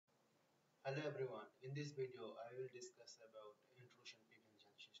Hello everyone. In this video, I will discuss about intrusion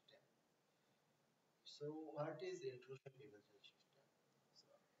prevention system. So, what is intrusion prevention system? So,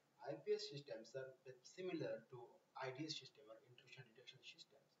 IPS systems are bit similar to IDS system or intrusion detection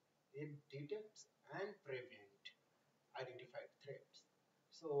systems. It detects and prevent identified threats.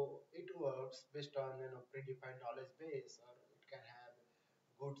 So, it works based on predefined knowledge base, or it can have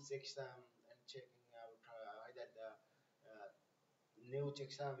good checksum and checking out whether the new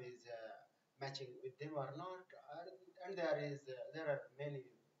checksum is matching with them or not. And there are many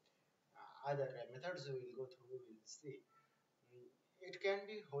other methods we will go through. We will see. Mm, It can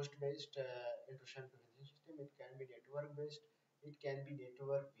be host-based intrusion prevention system. It can be network-based. It can be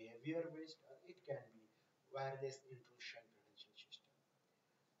network behavior-based, or it can be wireless intrusion prevention system.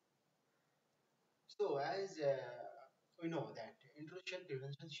 So as we know that intrusion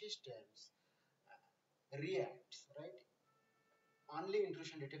prevention systems reacts right. Only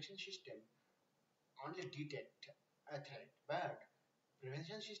intrusion detection system only detect a threat, but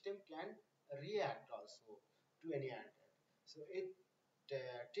prevention system can react also to any attack. So it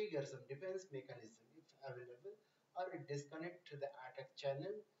triggers some defense mechanism if available, or it disconnect to the attack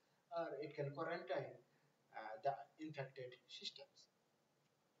channel, or it can quarantine the infected systems.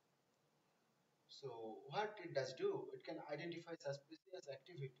 So what it does do, it can identify suspicious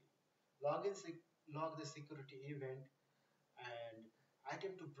activity, log in, log the security event, and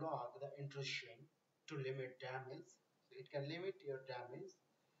attempt to block the intrusion to limit damage. So it can limit your damage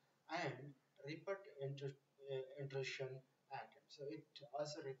and report intrusion item. So it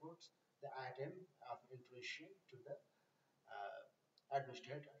also reports the item of intrusion to the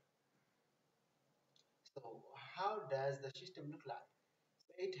administrator. So how does the system look like?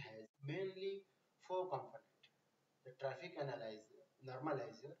 So it has mainly four components: the traffic analyzer,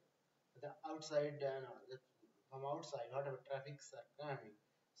 normalizer, the outside from outside whatever traffics are coming.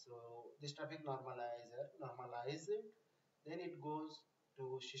 So this traffic normalizer normalize it, then it goes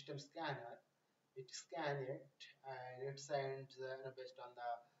to system scanner. It scan it and it sends based on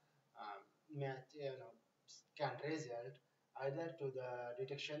the match scan result either to the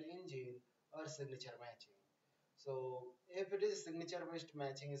detection engine or signature matching. So if it is signature based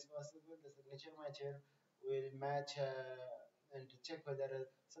matching is possible, the signature matcher will match and to check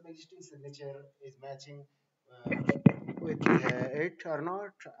whether some existing signature is matching with it or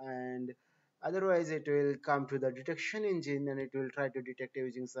not, and otherwise it will come to the detection engine and it will try to detect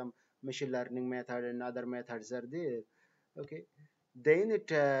using some machine learning method and other methods are there. Okay, then it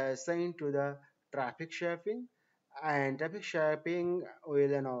sent to the traffic shaping, and traffic shaping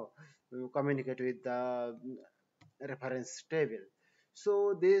will communicate with the reference table.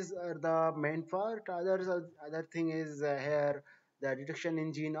 So these are the main part. Other thing is here the detection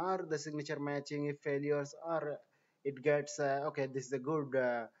engine or the signature matching if failures, or it gets okay, this is a good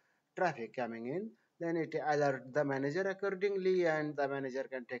traffic coming in, then it alert the manager accordingly and the manager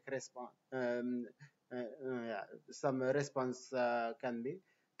can take response. Yeah, some response can be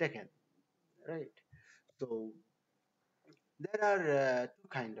taken, right? So there are two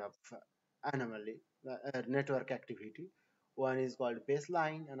kind of anomaly network activity. One is called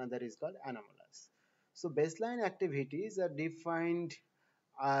baseline, another is called anomalous. So baseline activities are defined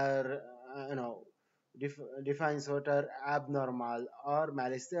are defines what are abnormal or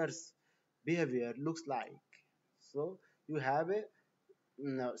malicious behavior looks like. So you have a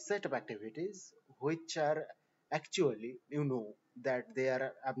set of activities which are actually that they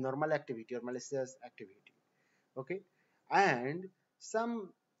are abnormal activity or malicious activity. Okay, and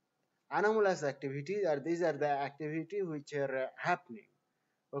some anomalous activities are these are the activity which are happening.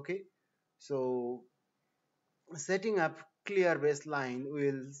 Okay, so setting up clear baseline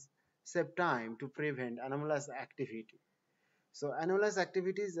will save time to prevent anomalous activity. So anomalous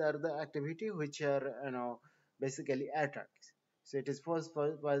activities are the activity which are basically attacks. So it is false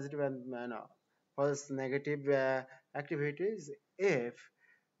positive and false negative activities if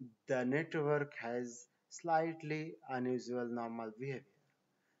the network has slightly unusual normal behavior.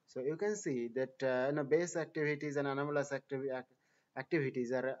 So you can see that base activities and anomalous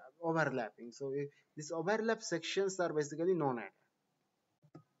activities are overlapping. So these overlap sections are basically known as.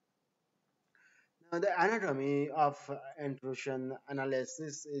 Now the anatomy of intrusion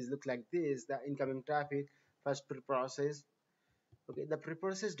analysis is look like this: the incoming traffic first preprocess. Okay, the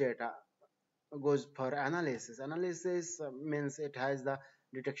preprocessed data goes for analysis. Analysis means it has the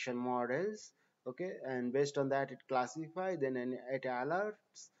detection models. Okay, and based on that it classify, then it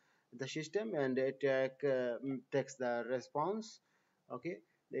alerts the system and it takes the response. Okay,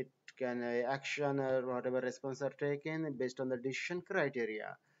 it can action or whatever response are taken based on the decision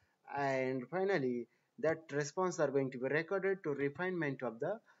criteria, and finally that response are going to be recorded to refinement of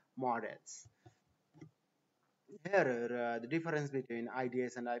the models. Here, the difference between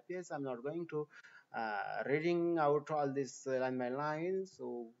IDS and IPS, I'm not going to reading out all this line by line,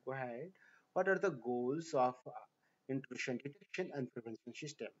 so go ahead. What are the goals of intrusion detection and prevention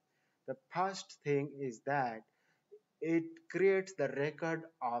system? The first thing is that it creates the record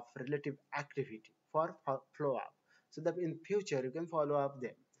of relative activity for flow up, so that in future you can follow up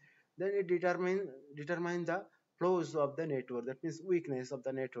them. Then it determine the flaws of the network, that means weakness of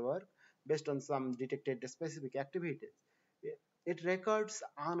the network based on some detected specific activities. It records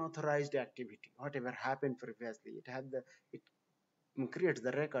unauthorized activity, whatever happened previously. It creates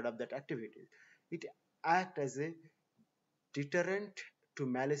the record of that activity. It acts as a deterrent to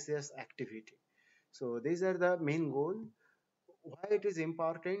malicious activity. So these are the main goal. Why it is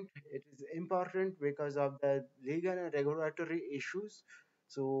important? It is important because of the legal and regulatory issues.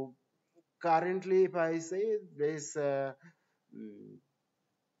 So currently, if I say this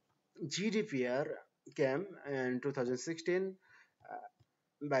GDPR came in 2016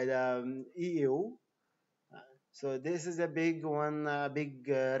 by the EU. So this is a big one, big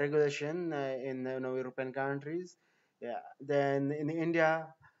regulation in European countries. Yeah. Then in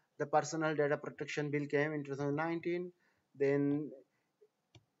India, the Personal Data Protection Bill came in 2019. Then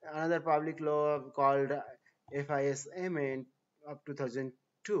another public law called FISM in of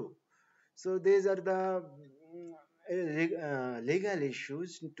 2002. So these are the legal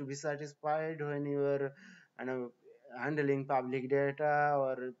issues to be satisfied when you are handling public data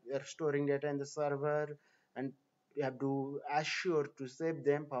or you're storing data in the server, and you have to assure to save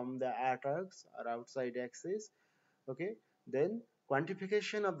them from the attacks or outside access. Okay, then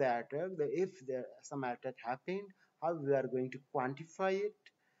quantification of the attack, if there some attack happened, how we are going to quantify it.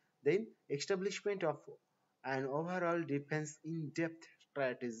 Then establishment of an overall defense in-depth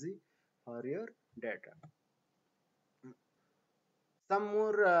strategy for your data. Some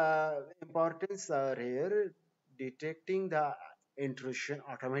more importance are here: detecting the intrusion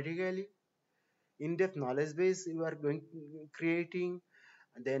automatically, in-depth knowledge base you are going creating,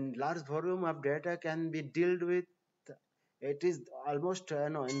 then large volume of data can be dealt with. It is almost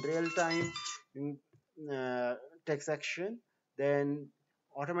no, in real time in, uh, text action. Then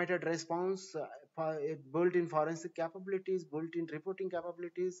automated response, built-in forensic capabilities, built-in reporting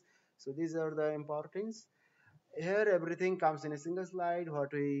capabilities. So these are the importance. Here everything comes in a single slide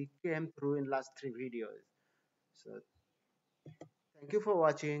what we came through in last three videos. So thank you for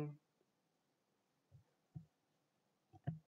watching.